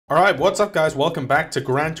Alright, what's up guys? Welcome back to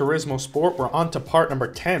Gran Turismo Sport. We're on to part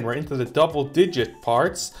number 10. We're into the double-digit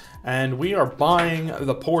parts, and we are buying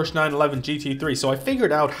the Porsche 911 GT3. So I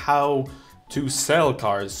figured out how to sell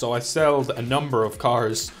cars. So I sold a number of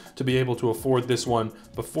cars to be able to afford this one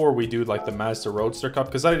before we do like the Mazda Roadster Cup,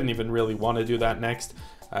 because I didn't even really want to do that next.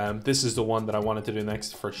 This is the one that I wanted to do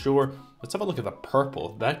next for sure. Let's have a look at the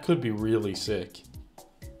purple. That could be really sick.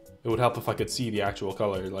 It would help if I could see the actual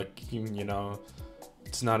color, like, you know.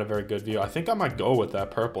 It's not a very good view. I think I might go with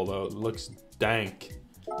that purple though. It looks dank.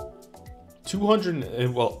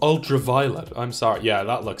 200, well, ultraviolet. I'm sorry. Yeah,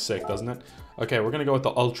 that looks sick, doesn't it? Okay, we're gonna go with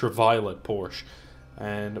the ultraviolet Porsche.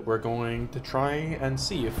 And we're going to try and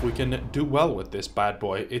see if we can do well with this bad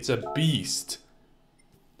boy. It's a beast.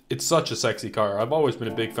 It's such a sexy car. I've always been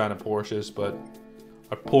a big fan of Porsches, but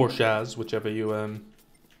or Porsches, whichever you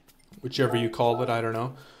call it, I don't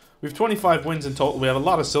know. We have 25 wins in total. We have a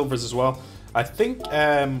lot of silvers as well. I think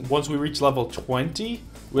once we reach level 20,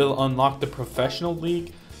 we'll unlock the professional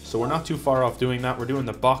league. So we're not too far off doing that. We're doing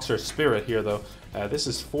the Boxer Spirit here, though. This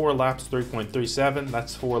is 4 laps, 3.37.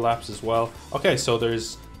 That's 4 laps as well. Okay, so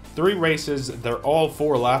there's 3 races. They're all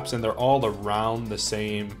 4 laps, and they're all around the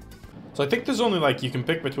same. So I think there's only, like, you can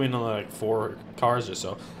pick between, like, 4 cars or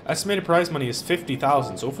so. Estimated prize money is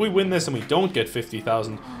 50,000. So if we win this and we don't get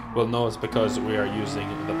 50,000, we'll know it's because we are using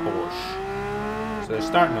the Porsche. So they're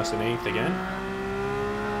starting us in 8th again.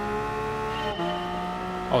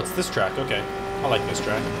 Oh, it's this track. Okay. I like this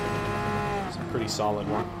track. It's a pretty solid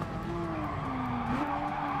one.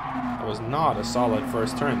 That was not a solid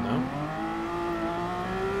first turn, though.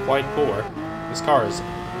 Quite poor. This car is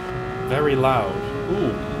very loud.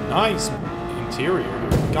 Ooh, nice interior.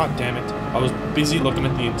 God damn it. I was busy looking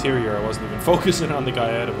at the interior. I wasn't even focusing on the guy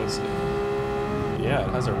ahead of us. Yeah,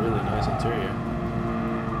 it has a really nice interior.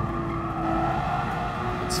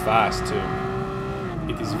 It's fast too.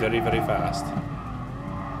 It is very, very fast.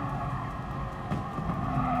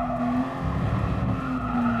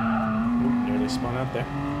 Ooh, nearly spun out there.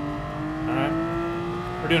 Alright.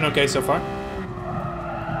 We're doing okay so far.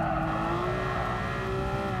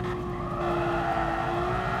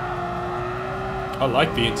 I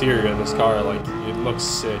like the interior of this car, like, it looks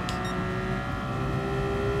sick.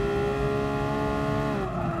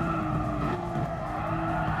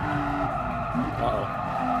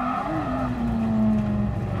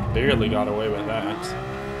 Barely got away with that.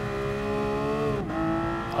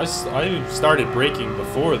 I started braking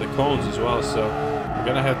before the cones as well, so we're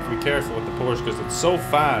gonna have to be careful with the Porsche because it's so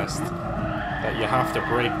fast that you have to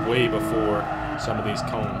brake way before some of these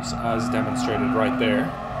cones, as demonstrated right there.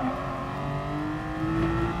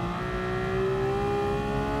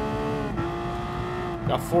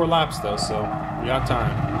 Got 4 laps though, so we got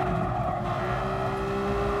time.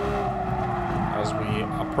 As we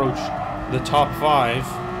approach the top 5.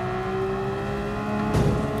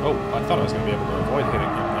 Oh, I thought I was going to be able to avoid hitting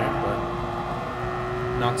him there, but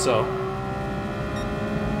not so.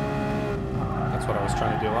 That's what I was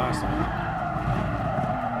trying to do last time.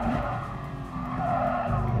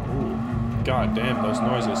 Ooh, god damn, those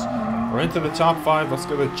noises. We're into the top 5. Let's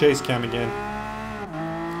go to the chase cam again.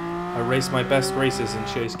 I race my best races in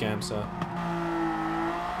chase cam, so.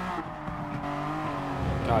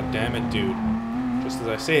 God damn it, dude. Just as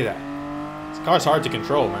I say that. This car's hard to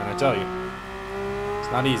control, man, I tell you.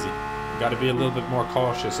 Not easy. You gotta be a little bit more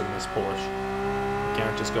cautious in this Porsche. You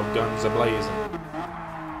can't just go guns a-blazing.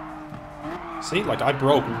 See, like I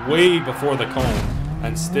broke way before the cone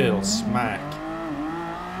and still smack.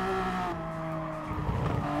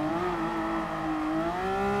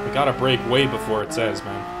 We gotta brake way before it says,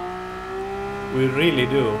 man. We really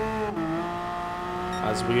do.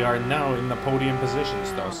 As we are now in the podium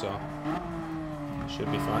positions though, so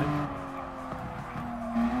should be fine.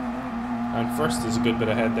 And first is a good bit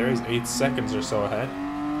ahead there. He's 8 seconds or so ahead.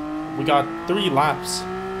 We got 3 laps.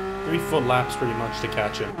 3 full laps pretty much to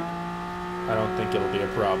catch him. I don't think it'll be a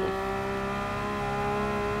problem.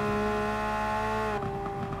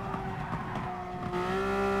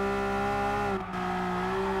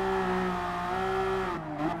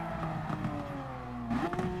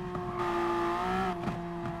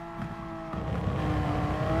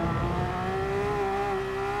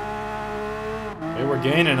 Okay, we're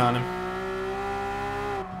gaining on him.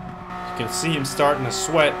 You can see him starting to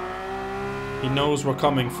sweat. He knows we're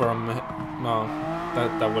coming from. No,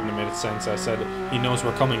 that wouldn't have made sense. I said he knows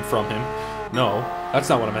we're coming from him. No, that's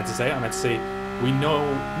not what I meant to say. I meant to say we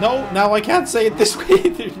know. No, now I can't say it this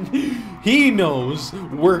way. He knows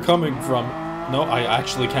we're coming from. No, I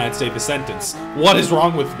actually can't say the sentence. What is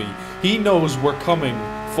wrong with me? He knows we're coming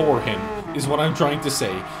for him, is what I'm trying to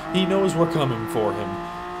say. He knows we're coming for him.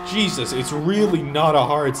 Jesus, it's really not a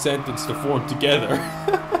hard sentence to form together.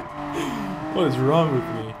 What is wrong with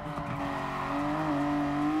me?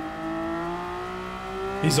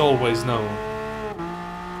 He's always known.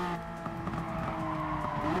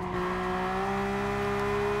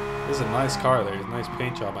 This is a nice car there. There's a nice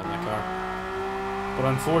paint job on that car. But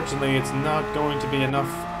unfortunately, it's not going to be enough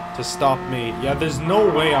to stop me. Yeah, there's no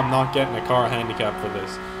way I'm not getting a car handicap for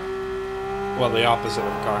this. Well, the opposite of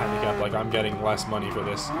a car handicap. Like, I'm getting less money for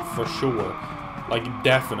this, for sure. Like,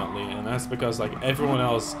 definitely. And that's because, like, everyone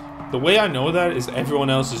else... The way I know that is everyone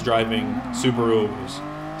else is driving Subarus,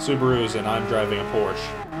 and I'm driving a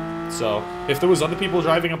Porsche. So, if there was other people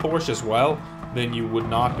driving a Porsche as well, then you would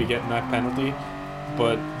not be getting that penalty.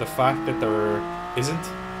 But the fact that there isn't,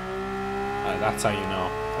 that's how you know.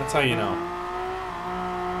 That's how you know.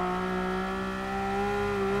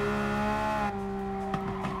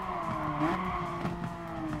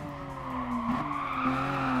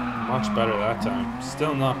 Much better that time.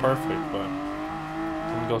 Still not perfect, but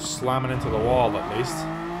didn't go slamming into the wall at least.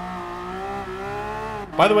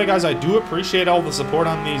 By the way, guys, I do appreciate all the support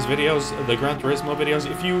on these videos, the Gran Turismo videos.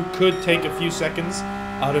 If you could take a few seconds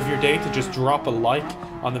out of your day to just drop a like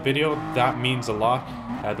on the video, that means a lot.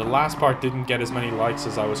 The last part didn't get as many likes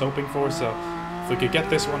as I was hoping for, so if we could get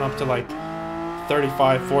this one up to like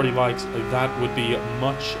 35, 40 likes, that would be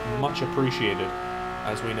much, much appreciated,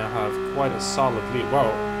 as we now have quite a solid lead.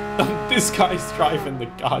 Wow, this guy's driving the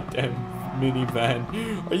goddamn minivan.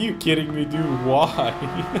 Are you kidding me, dude? Why?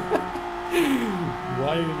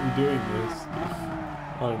 Why are you doing this?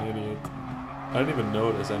 What an idiot. I didn't even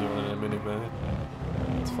notice anyone in a minivan.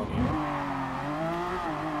 It's funny.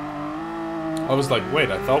 I was like,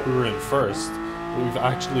 wait, I thought we were in first. We've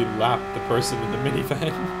actually lapped the person in the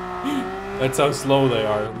minivan. That's how slow they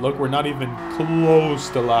are. Look, we're not even close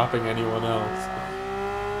to lapping anyone else.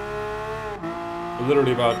 We're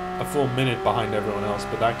literally about a full minute behind everyone else,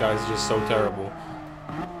 but that guy's just so terrible.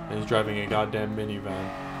 And he's driving a goddamn minivan.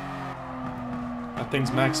 That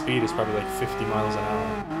thing's max speed is probably like 50 miles an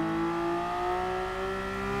hour.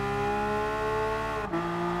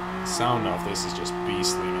 The sound of this is just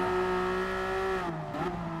beastly now.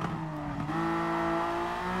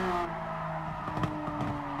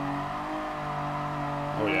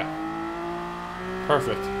 Oh yeah.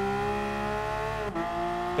 Perfect.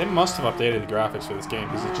 They must have updated the graphics for this game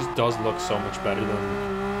because it just does look so much better than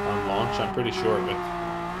on launch, I'm pretty sure of it.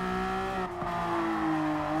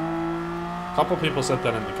 A couple people said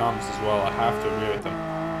that in the comments as well. I have to agree with them.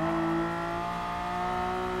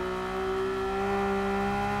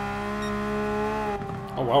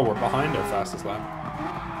 Oh wow, we're behind our fastest lap.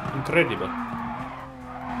 Incredible.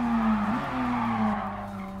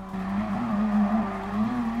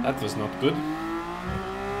 That was not good.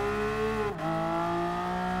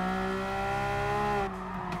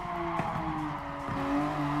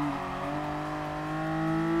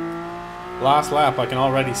 Last lap, I can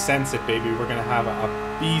already sense it, baby. We're gonna have a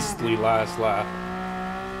beastly last lap.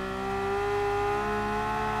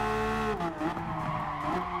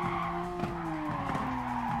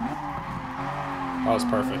 That was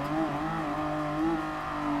perfect.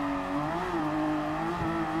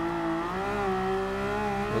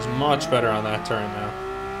 It was much better on that turn now.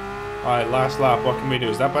 Alright, last lap. What can we do?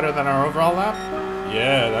 Is that better than our overall lap?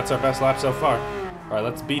 Yeah, that's our best lap so far. Alright,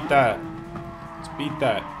 let's beat that. Let's beat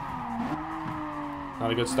that. Not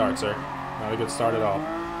a good start, sir. Not a good start at all.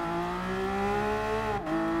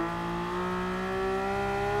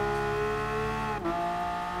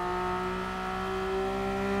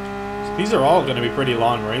 So these are all going to be pretty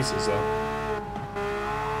long races, though.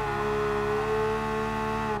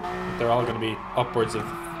 They're all going to be upwards of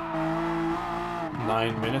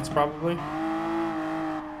 9 minutes, probably.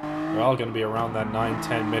 They're all going to be around that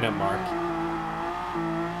 9-10 minute mark.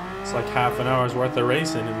 It's like half an hour's worth of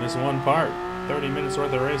racing in this one part. 30 minutes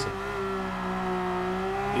worth of racing.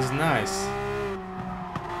 He's nice.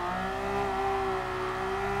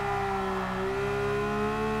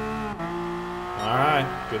 Alright,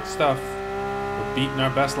 good stuff. We're beating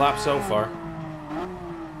our best lap so far.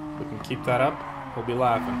 If we can keep that up, we'll be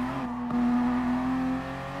laughing.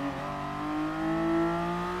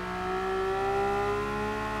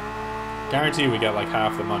 Guarantee we get like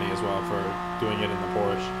half the money as well for doing it in the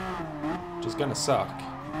Porsche. Which is gonna suck.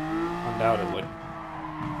 Undoubtedly.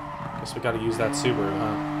 Guess we gotta use that Subaru,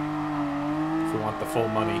 huh? If we want the full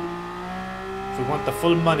money. If we want the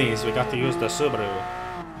full monies, we got to use the Subaru.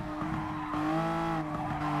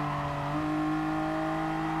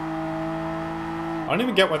 I don't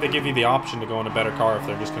even get why they give you the option to go in a better car if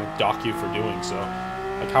they're just gonna dock you for doing so.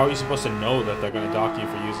 Like, how are you supposed to know that they're gonna dock you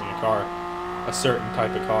for using a certain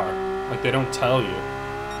type of car? Like, they don't tell you.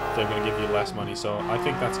 they're going to give you less money. So I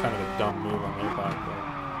think that's kind of a dumb move on their part,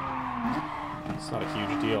 but it's not a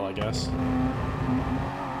huge deal, I guess.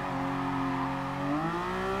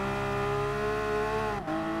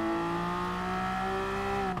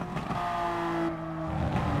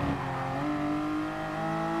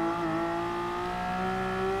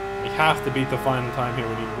 We have to beat the final time here.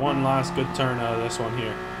 We need one last good turn out of this one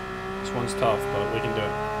here. This one's tough, but we can do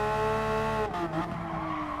it.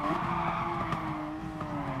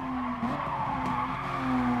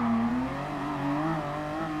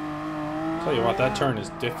 Tell you what, that turn is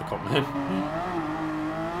difficult, man.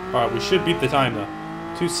 Alright, we should beat the time, though.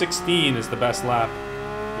 2:16 is the best lap.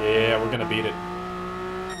 Yeah, we're gonna beat it.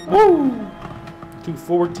 Woo!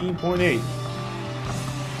 2:14.8.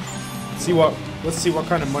 Let's see what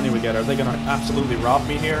kind of money we get. Are they gonna absolutely rob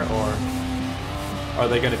me here, or are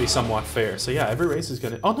they gonna be somewhat fair? So yeah, every race is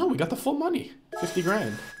gonna... Oh no, we got the full money. 50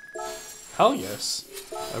 grand. Hell yes.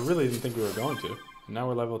 I really didn't think we were going to. Now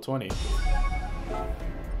we're level 20.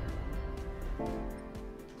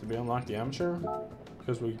 Did we unlock the amateur?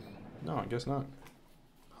 Because we... No, I guess not.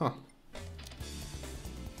 Huh.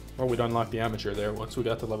 Or we'd unlock the amateur there once we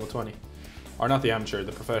got to level 20. Or not the amateur,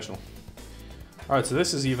 the professional. Alright, so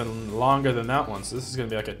this is even longer than that one. So this is going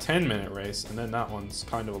to be like a 10-minute race. And then that one's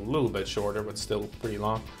kind of a little bit shorter, but still pretty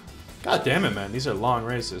long. God damn it, man. These are long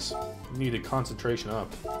races. Needed concentration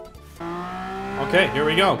up. Okay, here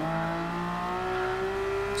we go.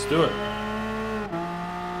 Let's do it.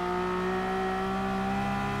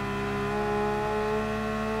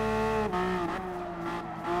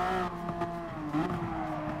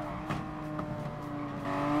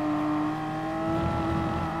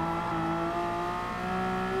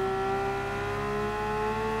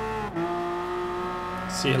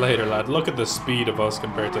 See you later, lad. Look at the speed of us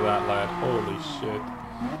compared to that, lad. Holy shit.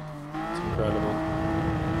 It's incredible.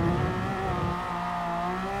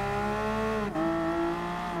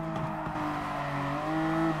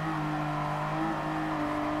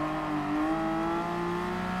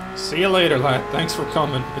 See you later, lad. Thanks for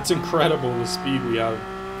coming. It's incredible the speed we have.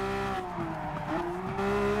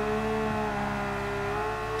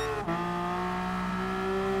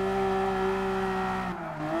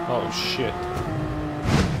 Oh shit.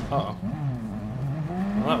 Uh-oh.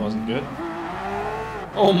 Well, that wasn't good.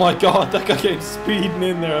 Oh my god, that guy came speeding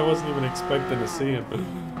in there. I wasn't even expecting to see him.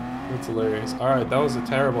 That's hilarious. Alright, that was a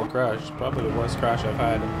terrible crash. Probably the worst crash I've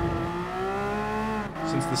had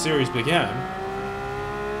since the series began.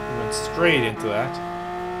 We went straight into that.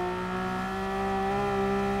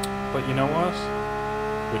 But you know what?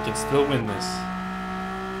 We can still win this.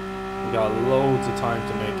 We got loads of time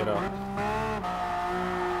to make it up.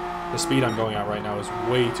 The speed I'm going at right now is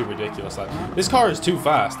way too ridiculous. Like, this car is too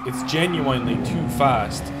fast. It's genuinely too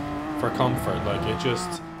fast for comfort. Like,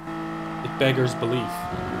 it beggars belief.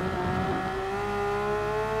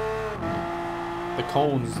 The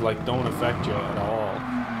cones, like, don't affect you at all.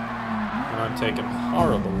 And I'm taking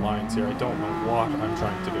horrible lines here. I don't know what I'm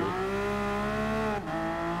trying to do.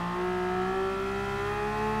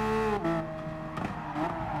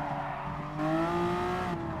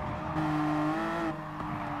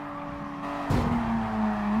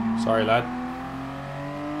 Sorry, lad.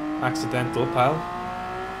 Accidental, pal.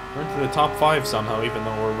 We're into the top 5 somehow, even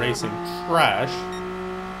though we're racing trash.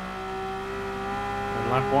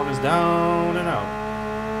 And lap 1 is down and out.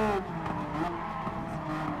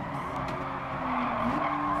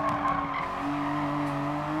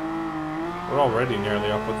 We're already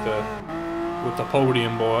nearly up with the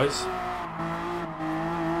podium, boys.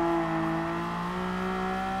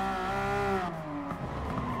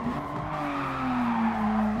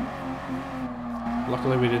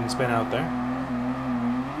 Luckily we didn't spin out there.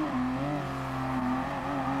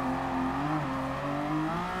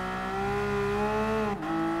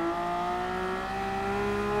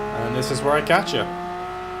 And this is where I catch you. A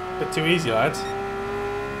bit too easy, lads.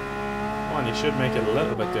 Come on, you should make it a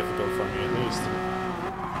little bit difficult for me at least.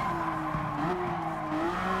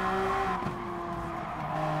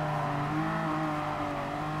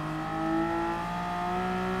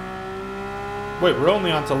 Wait, we're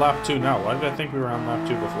only on to lap 2 now. Why did I think we were on lap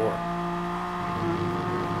 2 before?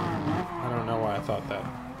 I don't know why I thought that.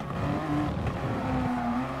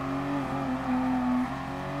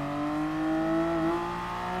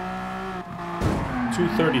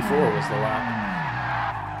 .234 was the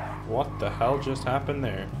lap. What the hell just happened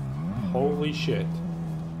there? Holy shit.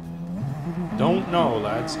 Don't know,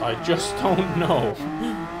 lads. I just don't know.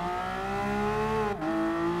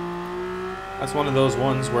 That's one of those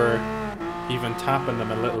ones where even tapping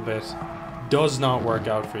them a little bit does not work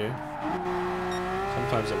out for you.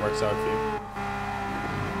 Sometimes it works out for you.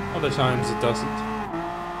 Other times it doesn't.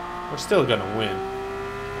 We're still gonna win.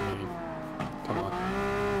 I mean, come on.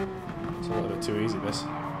 It's a little bit too easy, this.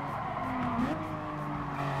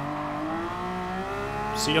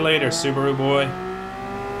 See you later, Subaru boy.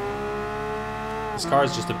 This car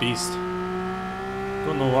is just a beast.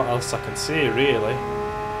 Don't know what else I can say, really.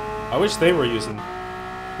 I wish they were using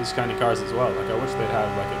these kind of cars as well. Like, I wish they'd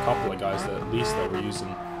have like a couple of guys that at least that were using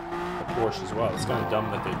a Porsche as well. It's kind of dumb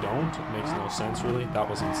that they don't. It makes no sense, really. That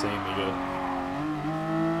was insanely good.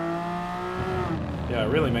 Yeah, it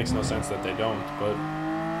really makes no sense that they don't, but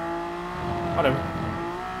whatever.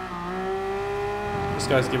 This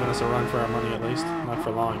guy's giving us a run for our money at least. Not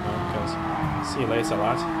for long, though, because see you later,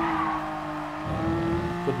 lad.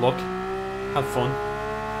 Good luck. Have fun.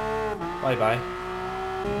 Bye-bye.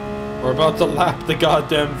 We're about to lap the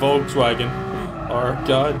goddamn Volkswagen. Our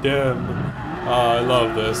goddamn... I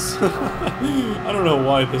love this. I don't know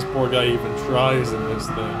why this poor guy even tries in this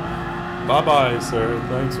thing. Bye-bye, sir.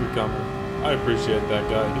 Thanks for coming. I appreciate that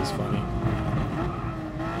guy. He's funny.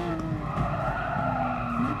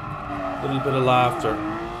 A little bit of laughter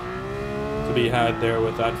to be had there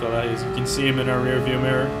with that fella. As you can see him in our rear view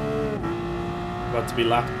mirror. About to be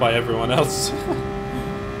lapped by everyone else.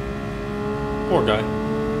 Poor guy.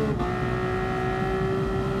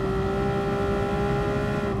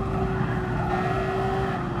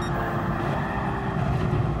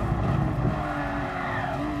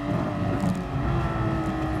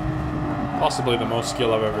 Possibly the most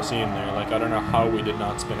skill I've ever seen there. Like, I don't know how we did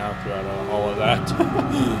not spin out throughout all of that.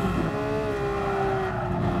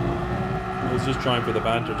 I was just trying for the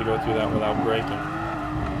banter to go through that without breaking.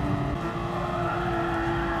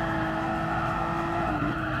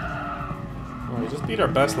 Well, we just beat our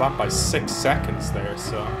best lap by 6 seconds there,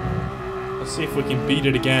 so... Let's see if we can beat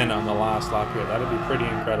it again on the last lap here. That'd be pretty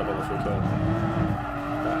incredible if we could.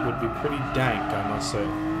 That would be pretty dank, I must say.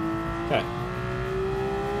 Okay.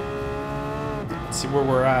 Let's see where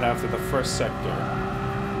we're at after the first sector.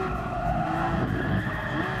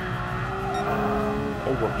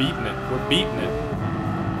 Oh, we're beating it. We're beating it.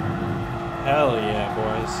 Hell yeah,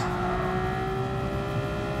 boys.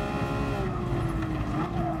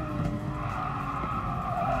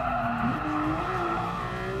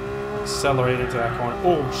 Accelerate into that corner.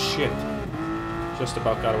 Oh, shit. Just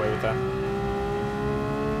about got away with that.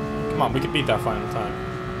 Come on, we can beat that final time.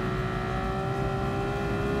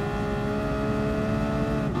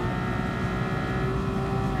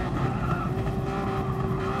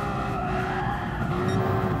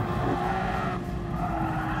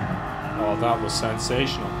 That was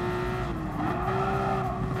sensational.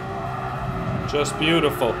 Just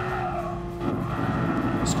beautiful.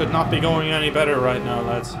 This could not be going any better right now,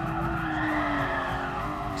 lads.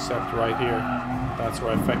 Except right here. That's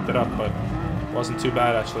where I fucked it up, but it wasn't too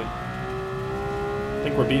bad, actually. I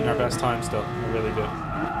think we're beating our best time still. I really do.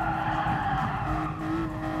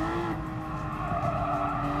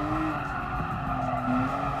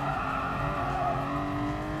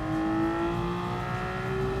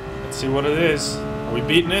 See what it is. Are we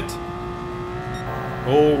beating it?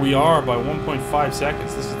 Oh, we are by 1.5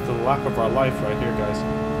 seconds. This is the lap of our life right here, guys.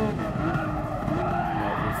 No,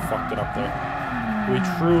 we fucked it up there. We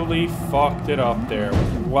truly fucked it up there.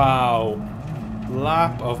 Wow.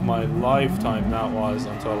 Lap of my lifetime that was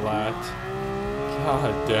until that.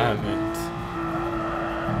 God damn it.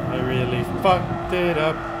 I really fucked it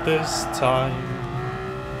up this time.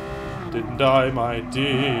 Didn't I, my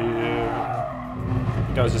dear?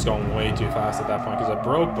 I think I was just going way too fast at that point because I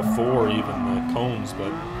broke before even the cones,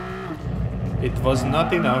 but it was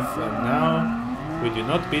not enough, and now we do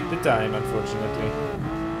not beat the time, unfortunately.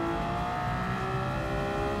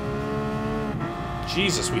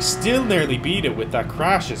 Jesus, we still nearly beat it with that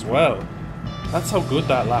crash as well. That's how good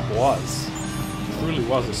that lap was. It truly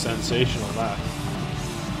was a sensational lap.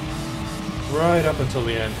 Right up until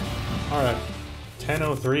the end. Alright,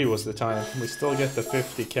 10:03 was the time. We still get the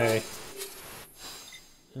 50k.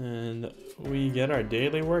 And we get our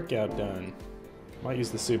daily workout done. Might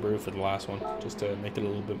use the Subaru for the last one, just to make it a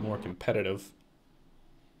little bit more competitive.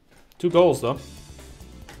 2 goals though.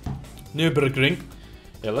 Nürburgring.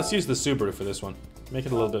 Yeah, let's use the Subaru for this one. Make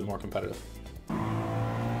it a little bit more competitive.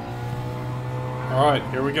 Alright,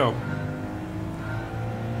 here we go.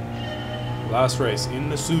 Last race in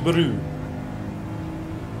the Subaru.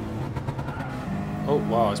 Oh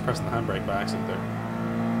wow, I was pressing the handbrake by accident there.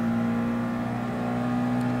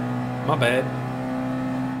 My bad.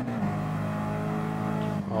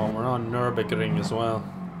 Oh, we're on Nürburgring as well.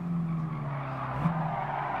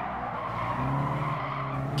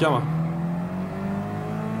 Come on.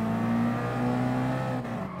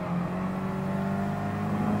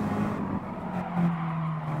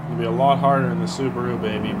 Maybe a lot harder in the Subaru,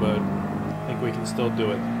 baby, but I think we can still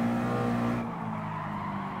do it.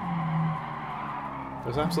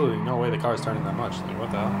 There's absolutely no way the car's turning that much. Like,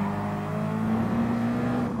 what the hell?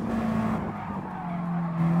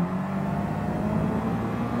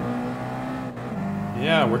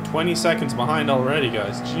 Yeah, we're 20 seconds behind already,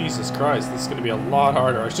 guys. Jesus Christ, this is going to be a lot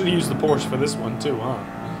harder. I should have used the Porsche for this one, too, huh?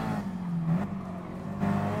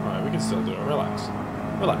 Alright, we can still do it. Relax.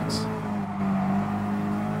 Relax.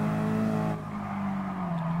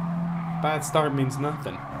 Bad start means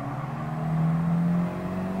nothing.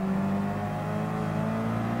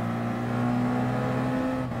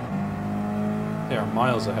 They are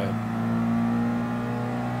miles ahead.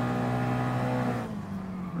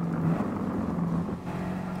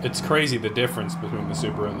 It's crazy the difference between the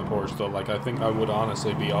Subaru and the Porsche, though. Like, I think I would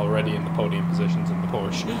honestly be already in the podium positions in the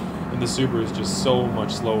Porsche. And the Subaru is just so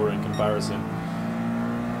much slower in comparison.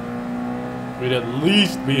 We'd at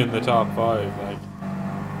least be in the top 5. Like,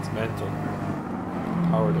 it's mental. The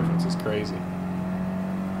power difference is crazy.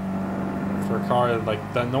 For a car like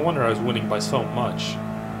that, no wonder I was winning by so much.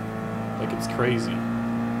 Like, it's crazy.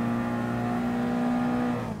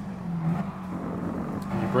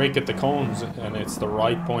 You brake at the cones, and it's the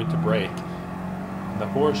right point to brake. In the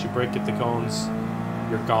Porsche, you brake at the cones,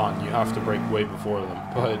 you're gone. You have to brake way before them.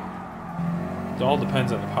 But it all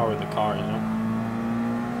depends on the power of the car, you know?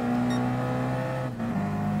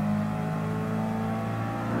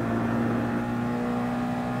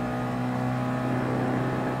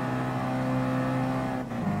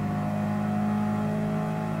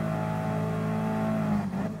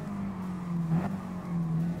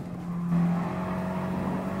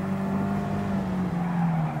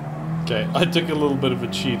 Okay, I took a little bit of a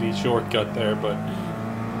cheaty shortcut there, but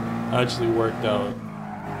actually worked out.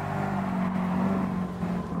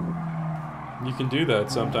 You can do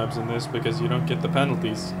that sometimes in this because you don't get the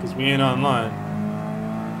penalties, because we ain't online.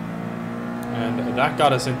 And that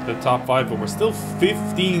got us into the top 5, but we're still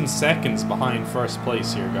 15 seconds behind first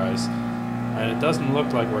place here, guys. And it doesn't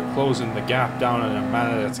look like we're closing the gap down in a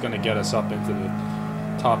manner that's going to get us up into the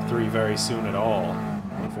top 3 very soon at all,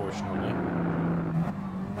 unfortunately.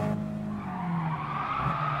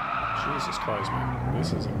 Jesus Christ, man.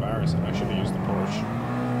 This is embarrassing. I should have used the Porsche.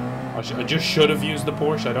 I just should have used the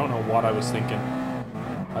Porsche. I don't know what I was thinking.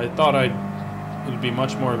 I thought it'd be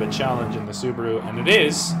much more of a challenge in the Subaru, and it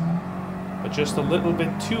is, but just a little bit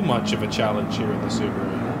too much of a challenge here in the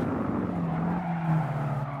Subaru, you know?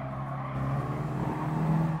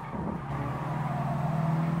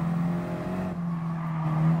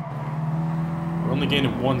 We're only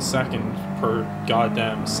gaining 1 second per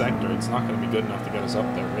goddamn sector. It's not going to be good enough to get us up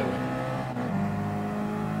there, really.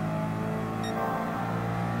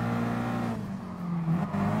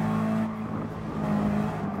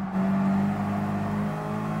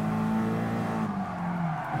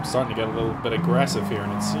 Starting to get a little bit aggressive here,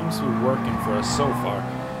 and it seems to be working for us so far.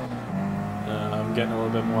 I'm getting a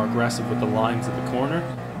little bit more aggressive with the lines of the corner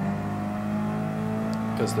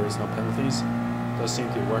because there is no penalties. It does seem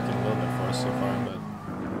to be working a little bit for us so far, but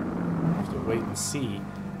we'll have to wait and see.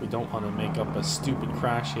 We don't want to make up a stupid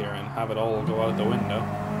crash here and have it all go out the window.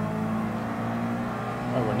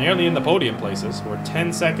 Alright, we're nearly in the podium places. We're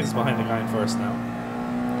 10 seconds behind the guy in first now.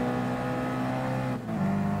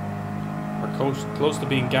 Close to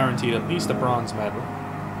being guaranteed at least a bronze medal.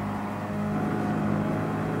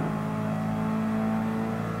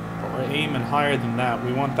 But we're aiming higher than that.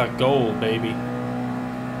 We want that gold, baby.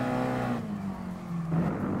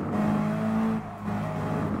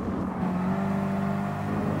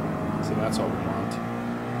 See, that's what we want.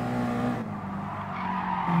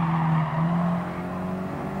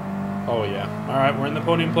 Oh yeah. Alright, we're in the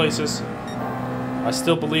podium places. I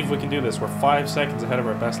still believe we can do this. We're 5 seconds ahead of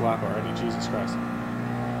our best lap already. Jesus Christ.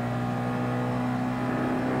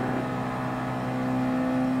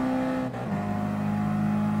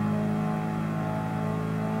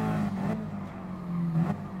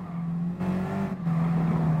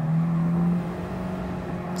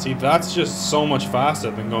 See, that's just so much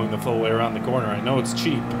faster than going the full way around the corner. I know it's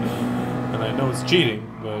cheap, and I know it's cheating,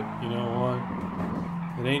 but you know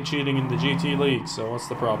what? It ain't cheating in the GT League, so what's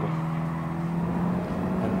the problem?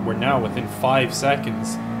 We're now within 5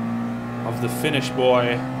 seconds of the Finnish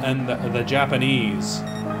boy and the Japanese.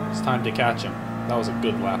 It's time to catch him. That was a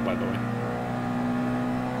good lap, by the way.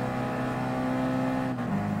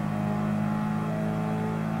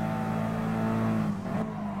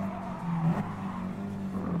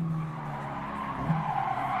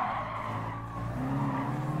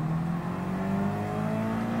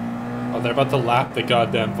 Oh, they're about to lap the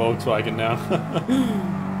goddamn Volkswagen now.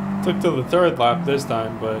 Took to the 3rd lap this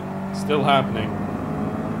time, but still happening.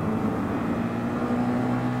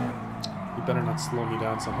 better not slow me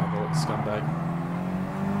down somehow, the little scumbag.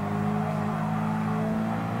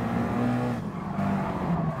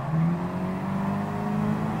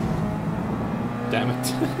 Damn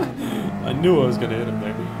it. I knew I was gonna hit him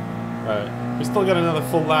there. Alright, we still got another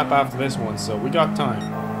full lap after this one, so we got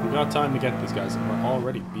time. We got time to get these guys, and we're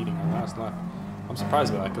already beating our last lap. I'm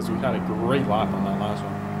surprised by that, because we had a great lap on that last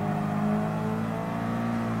one.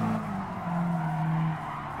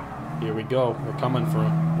 Here we go. We're coming for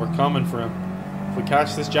him. We're coming for him. If we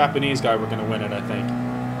catch this Japanese guy, we're going to win it, I think.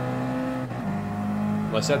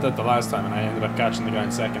 Well, I said that the last time, and I ended up catching the guy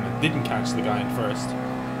in second. I didn't catch the guy in first.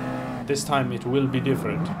 This time, it will be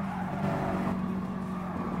different.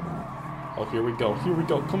 Oh, here we go. Here we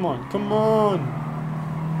go. Come on. Come on.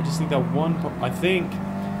 I just think that one... I think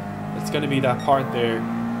it's going to be that part there.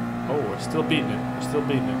 Oh, we're still beating it. We're still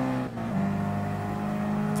beating it.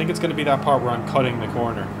 I think it's going to be that part where I'm cutting the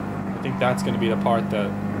corner. I think that's going to be the part that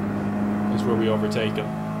is where we overtake him.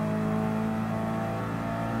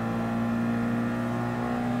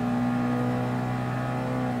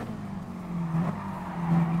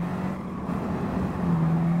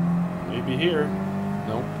 Maybe here.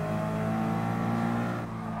 Nope.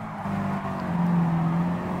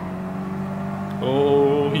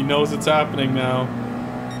 Oh, he knows it's happening now.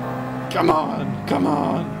 Come on, come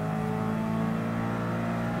on.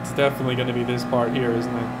 It's definitely going to be this part here,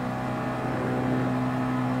 isn't it?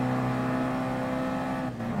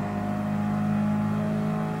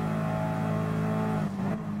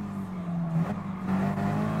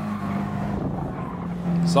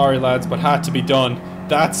 Sorry, lads, but had to be done.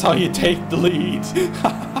 That's how you take the lead.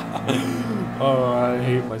 Oh, I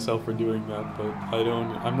hate myself for doing that, but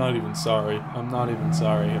I'm not even sorry. I'm not even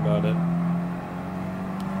sorry about it.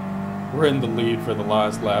 We're in the lead for the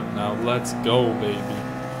last lap now. Let's go, baby.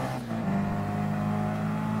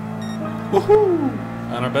 Woohoo!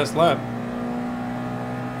 And our best lap.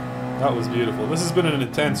 That was beautiful. This has been an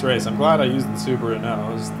intense race. I'm glad I used the Subaru now.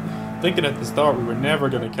 I was thinking at the start we were never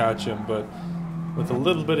going to catch him, but with a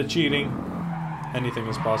little bit of cheating, anything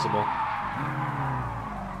is possible.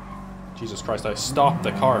 Jesus Christ, I stopped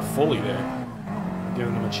the car fully there.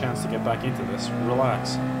 Giving them a chance to get back into this.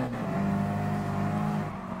 Relax.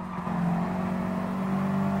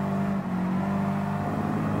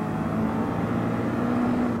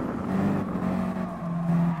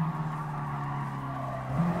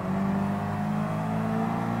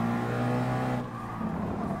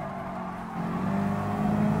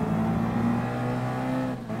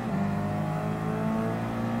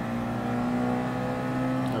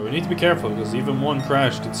 We need to be careful because even one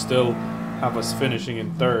crash could still have us finishing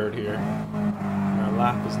in third here. And our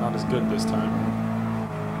lap is not as good this time.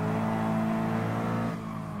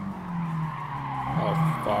 Oh,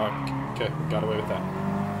 fuck. Okay, we got away with that.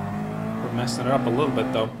 We're messing it up a little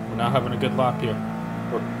bit though. We're not having a good lap here.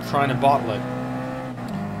 We're trying to bottle it.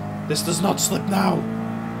 This does not slip now!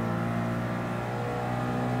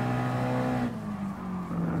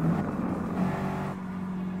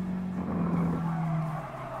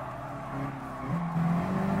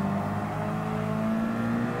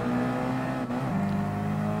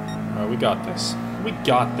 We got this. We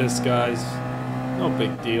got this, guys. No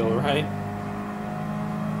big deal, right?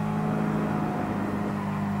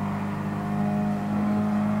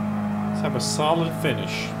 Let's have a solid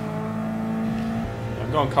finish.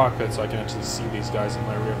 I'm going cockpit so I can actually see these guys in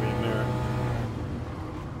my rearview mirror.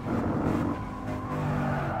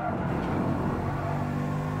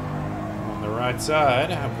 On the right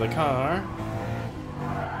side of the car.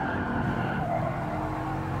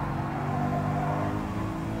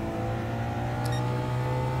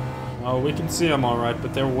 Oh, we can see them alright,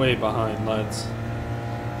 but they're way behind, lads.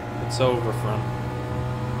 It's over for them.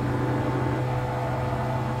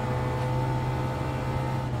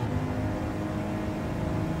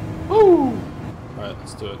 Woo! Alright,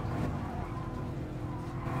 let's do it.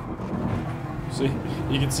 See?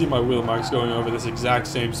 You can see my wheel marks going over this exact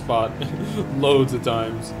same spot loads of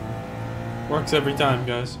times. Works every time,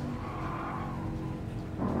 guys.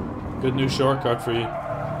 Good new shortcut for you.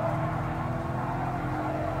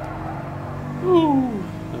 Ooh,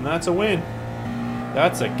 and that's a win.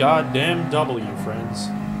 That's a goddamn W, friends.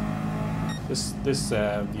 This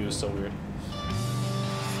view is so weird.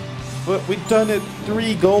 But we've done it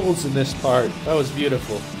 3 goals in this part. That was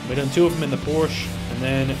beautiful. We done 2 of them in the Porsche, and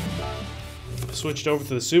then switched over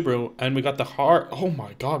to the Subaru, and we got the car. Oh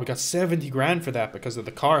my god, we got 70 grand for that because of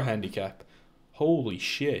the car handicap. Holy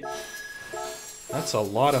shit. That's a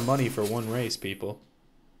lot of money for one race, people.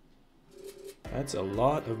 That's a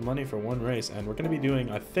lot of money for one race, and we're going to be doing,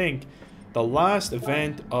 I think, the last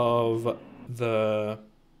event of the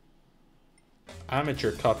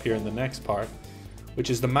Amateur Cup here in the next part, which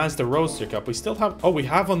is the Mazda Roadster Cup. We still have... Oh, we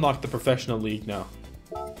have unlocked the Professional League now.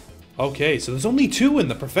 Okay, so there's only 2 in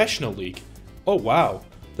the Professional League. Oh, wow.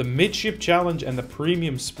 The Midship Challenge and the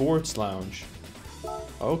Premium Sports Lounge.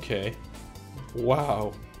 Okay.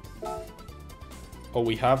 Wow. Oh,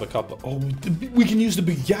 we have a couple. Oh, we can use the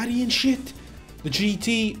Bugatti and shit. The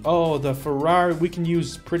GT. Oh, the Ferrari. We can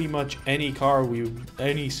use pretty much any car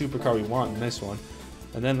any supercar we want in this one.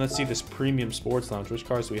 And then let's see this Premium Sports Lounge. Which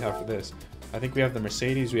cars do we have for this? I think we have the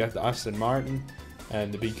Mercedes, we have the Aston Martin,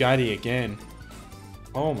 and the Bugatti again.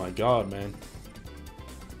 Oh my god, man.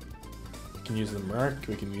 We can use the Merc,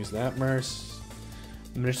 we can use that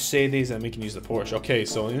Mercedes, and we can use the Porsche. Okay,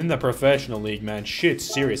 so in the Professional League, man, shit's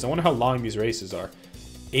serious. I wonder how long these races are.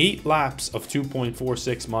 8 laps of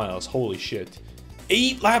 2.46 miles. Holy shit.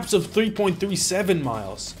 8 laps of 3.37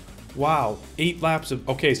 miles. Wow. 8 laps of...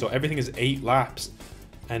 Okay, so everything is 8 laps.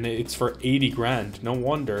 And it's for 80 grand. No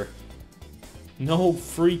wonder. No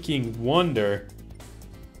freaking wonder.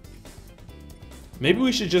 Maybe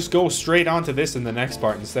we should just go straight onto this in the next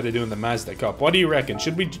part instead of doing the Mazda Cup. What do you reckon?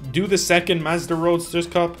 Should we do the second Mazda Roadsters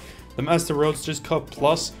Cup, the Mazda Roadsters Cup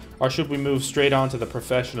Plus, or should we move straight on to the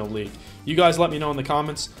Professional League? You guys let me know in the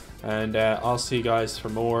comments, and I'll see you guys for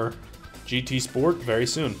more GT Sport very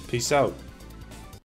soon. Peace out.